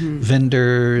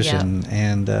vendors,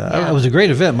 and it was a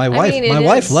great event. My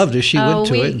wife loved it. She went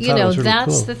to it and thought it was really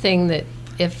that's cool. the thing that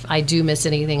if I do miss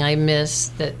anything, I miss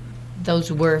that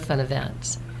those were fun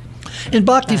events. In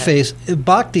Bhakti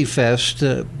Fest,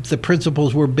 the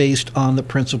principles were based on the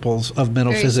principles of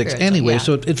mental physics anyway,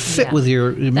 so it fit with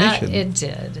your mission. It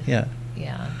did. Yeah.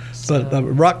 Yeah. So. But a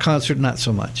rock concert, not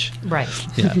so much. Right.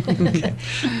 Yeah. Okay.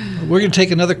 We're going to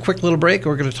take another quick little break.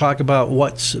 We're going to talk about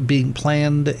what's being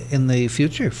planned in the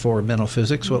future for mental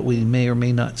physics, what we may or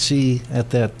may not see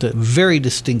at that very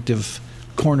distinctive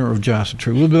corner of Joshua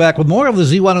Tree. We'll be back with more of the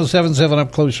Z1077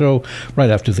 Up Close show right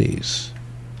after these.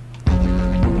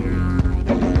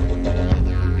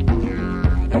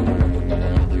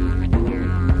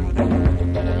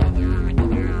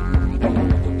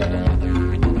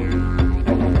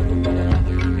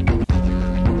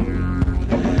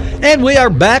 And we are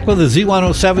back with the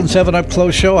Z1077 Up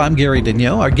Close show. I'm Gary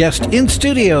Daigneault. Our guest in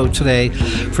studio today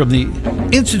from the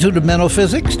Institute of Mental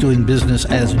Physics, doing business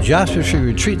as Joshua Tree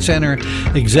Retreat Center,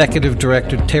 Executive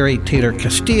Director Terry Taylor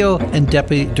Castillo, and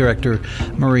Deputy Director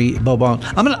Marie Bobon.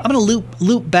 I'm going to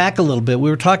loop back a little bit. We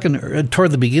were talking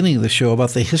toward the beginning of the show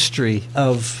about the history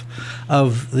of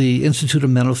the Institute of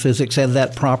Mental Physics and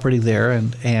that property there,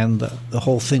 and the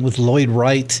whole thing with Lloyd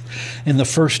Wright and the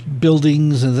first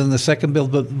buildings and then the second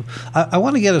build. But I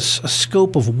want to get a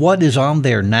scope of what is on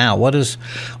there now. What does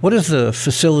the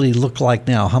facility look like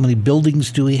now? How many buildings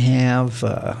do we have?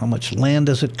 How much land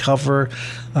does it cover?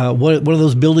 What are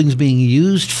those buildings being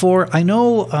used for? I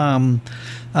know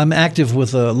I'm active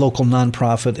with a local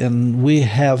nonprofit, and we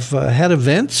have had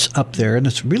events up there, and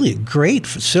it's really a great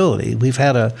facility. We've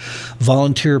had a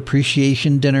volunteer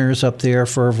appreciation dinners up there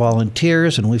for our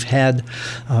volunteers, and we've had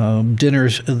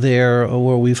dinners there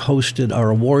where we've hosted our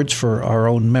awards for our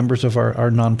own members of our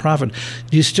nonprofit.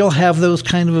 Do you still have those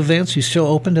kind of events? You still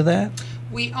open to that?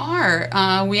 We are.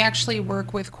 We actually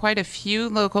work with quite a few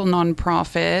local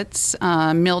nonprofits,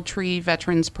 Milltree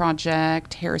Veterans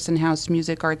Project, Harrison House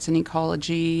Music, Arts, and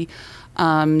Ecology,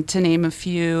 to name a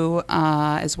few,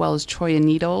 as well as Choya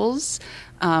Needles,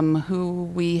 who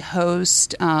we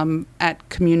host at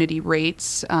community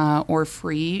rates or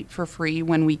for free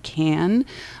when we can,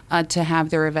 to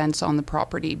have their events on the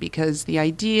property, because the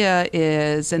idea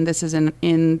is, and this is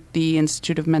in the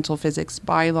Institute of Mental Physics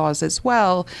bylaws as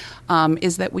well,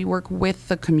 is that we work with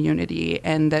the community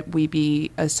and that we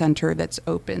be a center that's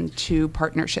open to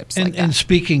partnerships like that. And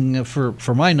speaking for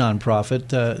my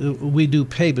nonprofit, we do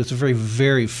pay, but it's a very,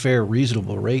 very fair,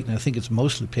 reasonable rate, and I think it's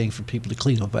mostly paying for people to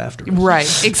clean up after us.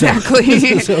 Right, exactly.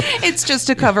 It's just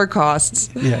to cover costs.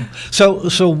 Yeah.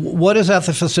 So what is at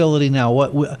the facility now?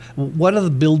 What are the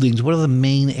buildings? What are the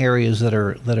main areas that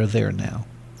are there now?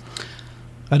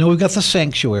 I know we've got the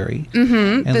sanctuary.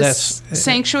 Mm-hmm. And the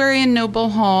sanctuary and Noble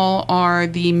Hall are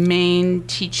the main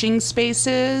teaching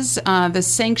spaces. The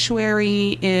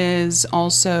sanctuary is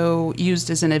also used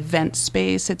as an event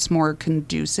space. It's more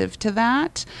conducive to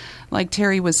that. Like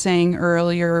Terry was saying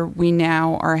earlier, we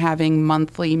now are having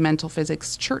monthly mental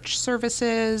physics church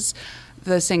services.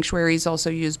 The sanctuary is also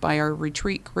used by our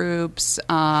retreat groups.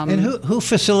 And who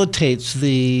facilitates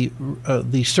the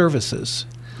services?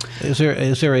 Is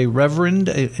there a reverend,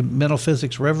 a mental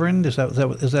physics reverend? Is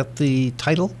that the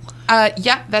title?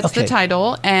 Yeah, that's the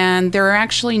title. And there are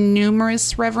actually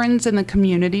numerous reverends in the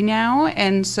community now.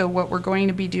 And so what we're going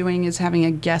to be doing is having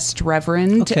a guest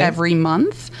reverend every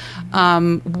month.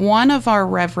 One of our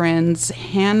reverends,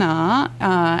 Hannah,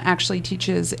 actually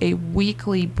teaches a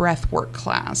weekly breathwork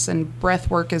class. And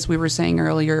breathwork, as we were saying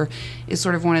earlier, is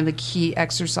sort of one of the key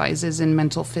exercises in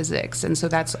mental physics. And so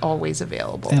that's always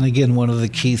available. And again, one of the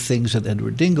key things that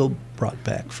Edward Dingle brought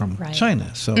back from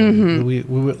China. So we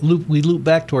loop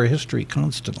back to our history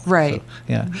constantly. Right.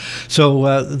 So,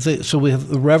 yeah. So we have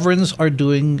the reverends are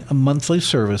doing monthly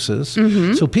services.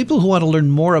 Mm-hmm. So people who want to learn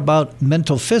more about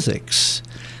mental physics,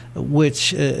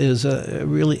 which is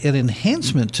really an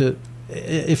enhancement to.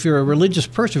 If you're a religious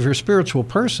person, if you're a spiritual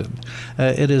person,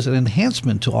 it is an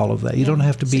enhancement to all of that. You don't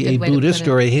have to be a Buddhist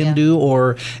or a Hindu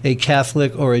or a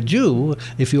Catholic or a Jew.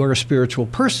 If you are a spiritual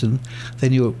person,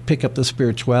 then you pick up the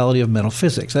spirituality of mental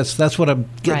physics. That's what I'm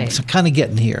kind of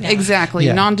getting here. Exactly,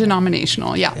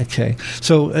 non-denominational, Okay,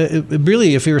 so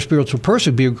really, if you're a spiritual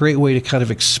person, it'd be a great way to kind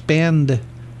of expand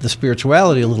the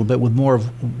spirituality a little bit with more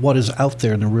of what is out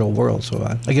there in the real world. So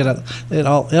again, it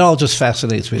all just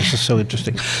fascinates me. It's just so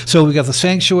interesting. So we got the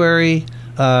sanctuary,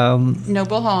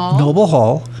 Noble Hall. Noble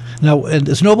Hall. Now, and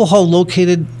is Noble Hall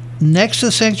located next to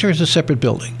the sanctuary? Or is it a separate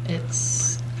building?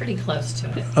 It's pretty close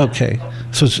to it. Okay,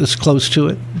 so it's close to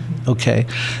it. Okay,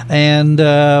 and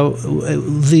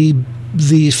the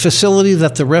facility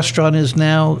that the restaurant is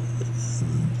now.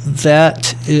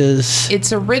 That is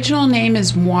its original name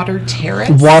is Water Terrace.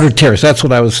 Water Terrace. That's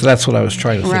what I was trying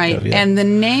to think of. Yeah. And the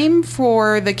name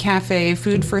for the cafe,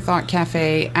 Food for Thought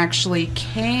Cafe, actually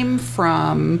came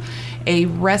from a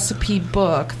recipe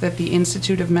book that the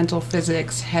Institute of Mental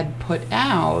Physics had put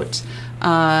out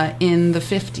in the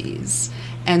 50s.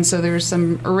 And so there's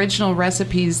some original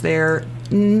recipes there.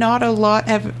 Not a lot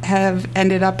have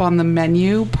ended up on the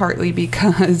menu, partly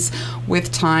because with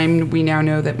time we now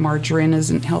know that margarine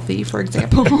isn't healthy, for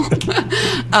example.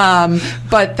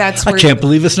 But that's where I can't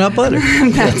believe it's not butter.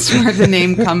 That's where the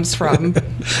name comes from.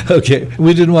 Okay,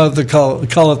 we didn't want to call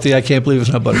it the I can't believe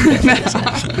it's not butter.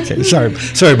 Okay,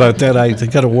 sorry about that. I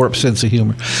got a warped sense of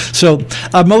humor. So,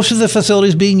 most of the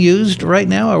facilities being used right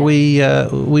now. Are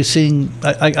we seeing?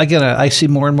 I see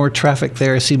more and more traffic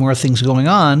there. I see more things going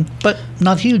on, but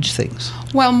not huge things.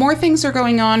 Well, more things are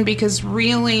going on because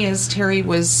really, as Terry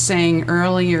was saying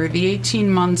earlier, the 18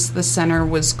 months the center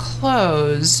was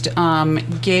closed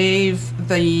gave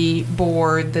the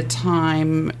board the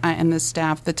time and the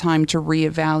staff the time to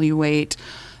reevaluate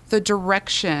the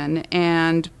direction.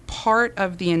 And part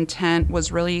of the intent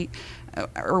was really,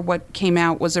 or what came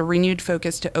out was a renewed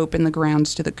focus to open the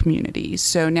grounds to the community.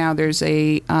 So now there's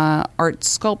a art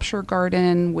sculpture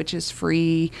garden, which is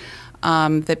free.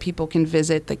 That people can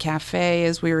visit. The cafe,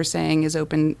 as we were saying, is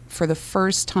open for the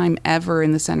first time ever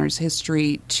in the center's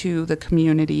history to the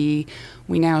community.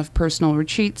 We now have personal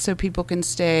retreats so people can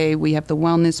stay. We have the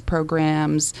wellness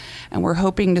programs, and we're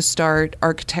hoping to start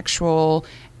architectural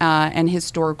and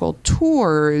historical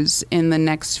tours in the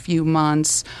next few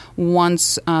months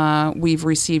once we've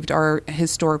received our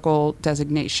historical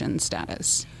designation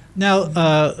status.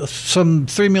 Now, some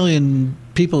 3 million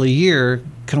people a year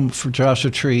come from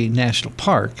Joshua Tree National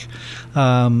Park.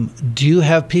 Do you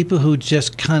have people who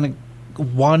just kind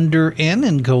of wander in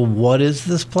and go, what is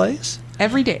this place?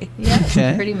 Every day. Yeah,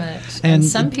 okay. Pretty much. And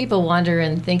some people wander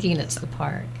in thinking it's the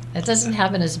park. It doesn't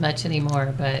happen as much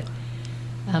anymore, but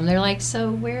they're like,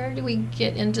 so where do we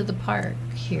get into the park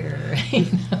here?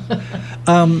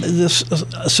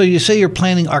 So you say you're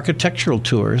planning architectural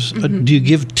tours. Mm-hmm. Do you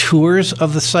give tours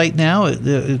of the site now?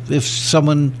 If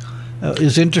someone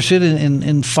is interested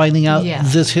in finding out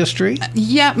this history?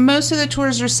 Yeah, most of the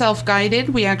tours are self-guided.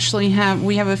 We actually have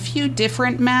a few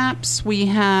different maps. We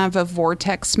have a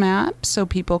vortex map, so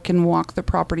people can walk the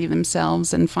property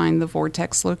themselves and find the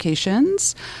vortex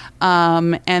locations.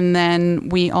 And then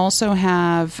we also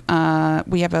have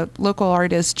a local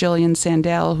artist, Jillian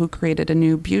Sandell, who created a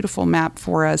new beautiful map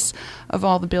for us of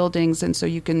all the buildings, and so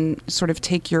you can sort of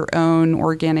take your own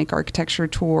organic architecture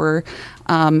tour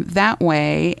that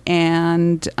way.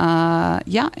 And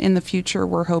in the future,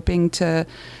 we're hoping to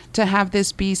have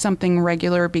this be something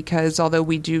regular, because although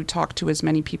we do talk to as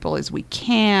many people as we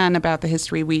can about the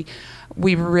history, we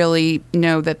really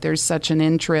know that there's such an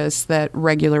interest that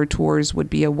regular tours would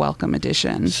be a welcome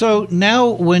addition. So now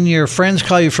when your friends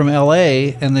call you from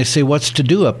LA and they say, what's to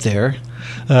do up there?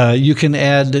 You can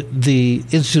add the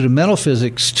Institute of Mental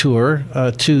Physics tour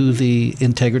to the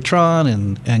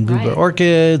Integratron and Google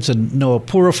Orchids and Noah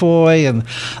Purifoy and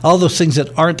all those things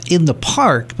that aren't in the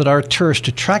park but are tourist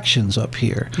attractions up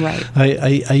here. Right.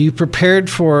 Are you prepared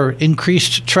for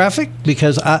increased traffic?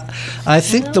 Because I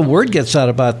think the word gets out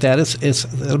about that.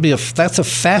 That's a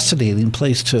fascinating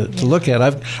place to look at.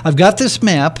 I've got this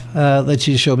map that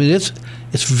you showed me.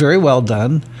 It's very well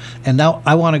done, and now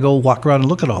I want to go walk around and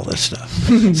look at all this stuff.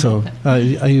 So, are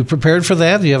you prepared for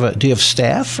that? Do you have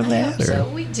staff for that? So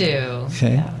we do.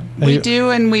 Okay. Yeah. We do,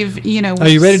 and we've. Are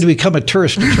you ready to become a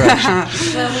tourist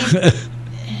attraction?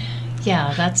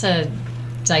 Well, that's a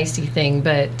dicey thing,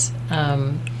 but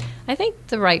I think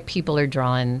the right people are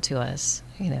drawn to us.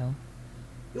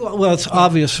 Well, it's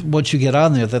obvious once you get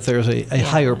on there that there's a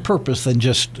higher purpose than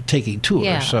just taking tours.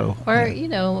 Yeah. So,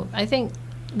 I think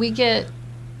we get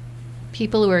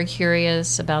people who are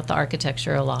curious about the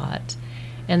architecture a lot.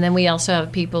 And then we also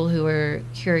have people who are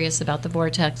curious about the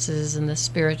vortexes and the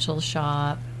spiritual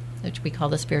shop, which we call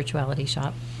the spirituality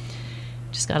shop.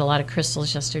 Just got a lot of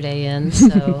crystals yesterday in,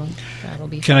 so that'll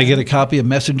be Can fun. I get a copy of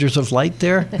Messengers of Light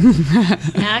there?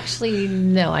 Actually,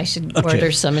 no, I should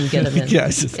order some and get them in,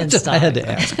 in stock. I had to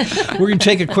ask. We're going to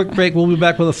take a quick break. We'll be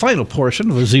back with the final portion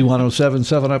of the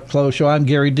Z1077 Up Close Show. I'm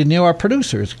Gary Daigneault. Our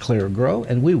producer is Claire Groh,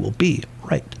 and we will be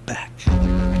right back.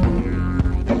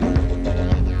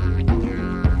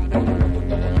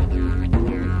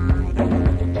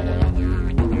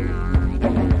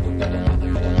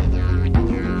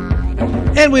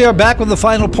 And we are back with the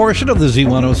final portion of the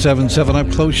Z1077 Up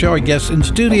Close Show. Our guests in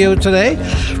studio today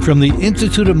from the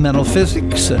Institute of Mental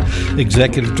Physics,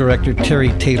 Executive Director Terry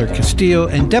Taylor Castillo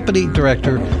and Deputy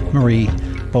Director Marie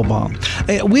Boban.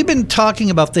 We've been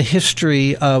talking about the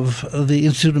history of the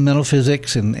Institute of Mental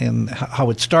Physics and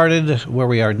how it started, where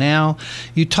we are now.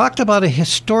 You talked about a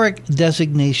historic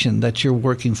designation that you're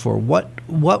working for. What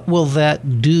will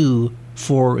that do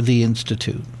for the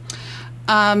Institute?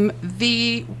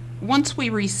 Once we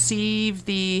receive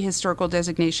the historical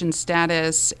designation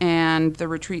status, and the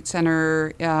retreat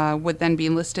center would then be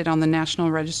listed on the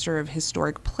National Register of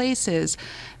Historic Places,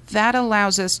 that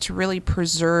allows us to really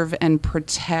preserve and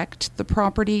protect the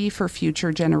property for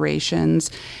future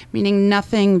generations, meaning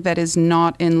nothing that is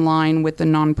not in line with the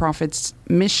nonprofit's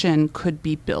mission could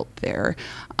be built there.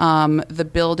 The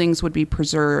buildings would be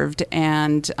preserved,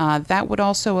 and that would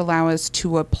also allow us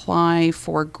to apply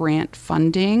for grant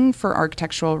funding for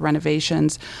architectural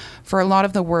renovations for a lot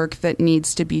of the work that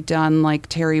needs to be done. Like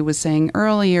Terry was saying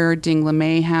earlier, Ding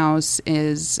LeMay House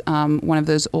is one of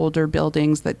those older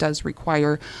buildings that does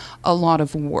require a lot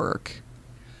of work.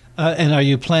 And are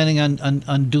you planning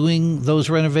on doing those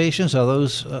renovations? Are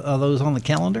those on the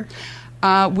calendar?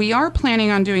 We are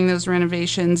planning on doing those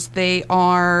renovations. They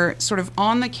are sort of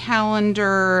on the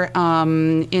calendar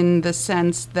in the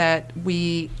sense that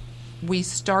we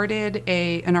started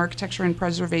an architecture and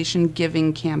preservation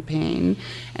giving campaign,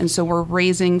 and so we're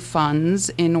raising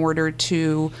funds in order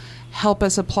to help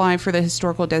us apply for the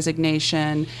historical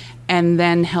designation and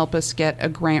then help us get a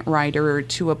grant writer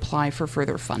to apply for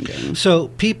further funding. So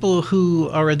people who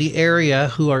are in the area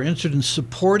who are interested in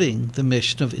supporting the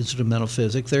mission of Institute of Mental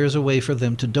Physics, there's a way for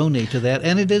them to donate to that,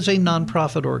 and it is a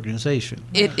nonprofit organization.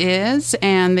 It is,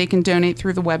 and they can donate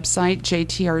through the website,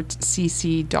 jtrcc.org.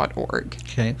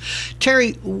 Okay.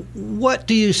 Terry, what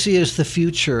do you see as the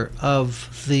future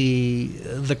of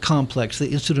the complex, the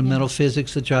Institute of Mental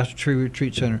Physics, the Joshua Tree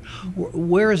Retreat Center?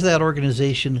 Where is that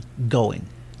organization going?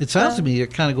 It sounds to me you're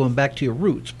kind of going back to your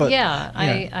roots. But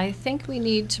I think we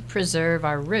need to preserve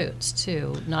our roots,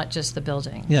 too, not just the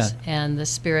buildings. Yeah. And the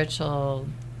spiritual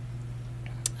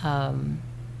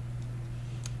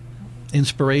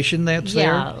inspiration that's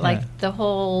there? Like the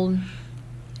whole,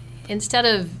 instead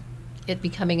of it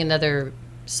becoming another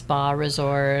spa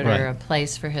resort or a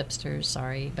place for hipsters,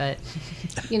 but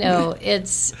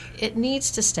it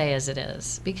needs to stay as it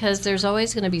is, because there's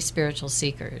always going to be spiritual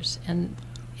seekers, and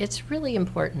it's really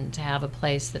important to have a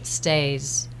place that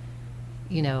stays,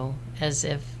 as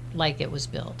if like it was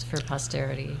built for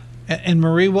posterity. And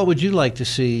Marie, what would you like to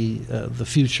see the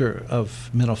future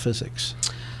of mental physics?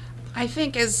 I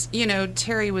think, as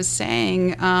Terry was saying,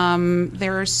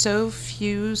 there are so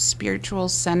few spiritual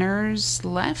centers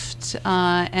left,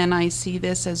 and I see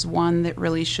this as one that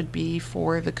really should be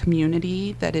for the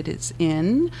community that it is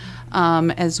in,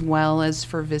 as well as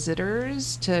for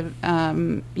visitors to,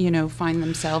 find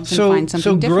themselves and find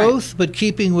something different. So growth, but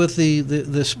keeping with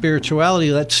the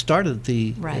spirituality that started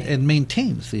and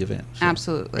maintains the event. So,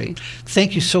 absolutely.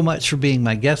 Thank you so much for being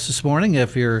my guest this morning.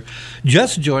 If you're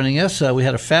just joining us, we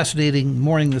had a fascinating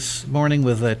morning this morning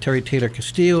with Terry Taylor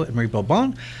Castillo and Marie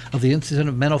Boban of the Institute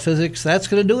of Mental Physics. That's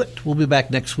going to do it. We'll be back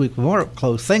next week with more Up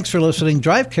Close. Thanks for listening.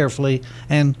 Drive carefully,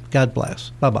 and God bless.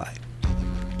 Bye-bye.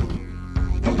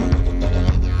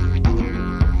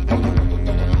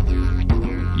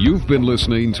 You've been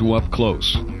listening to Up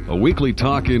Close, a weekly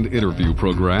talk and interview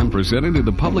program presented in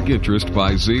the public interest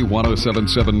by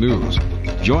Z1077 News.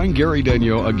 Join Gary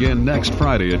Daigneault again next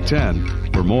Friday at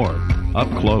 10 for more Up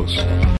Close.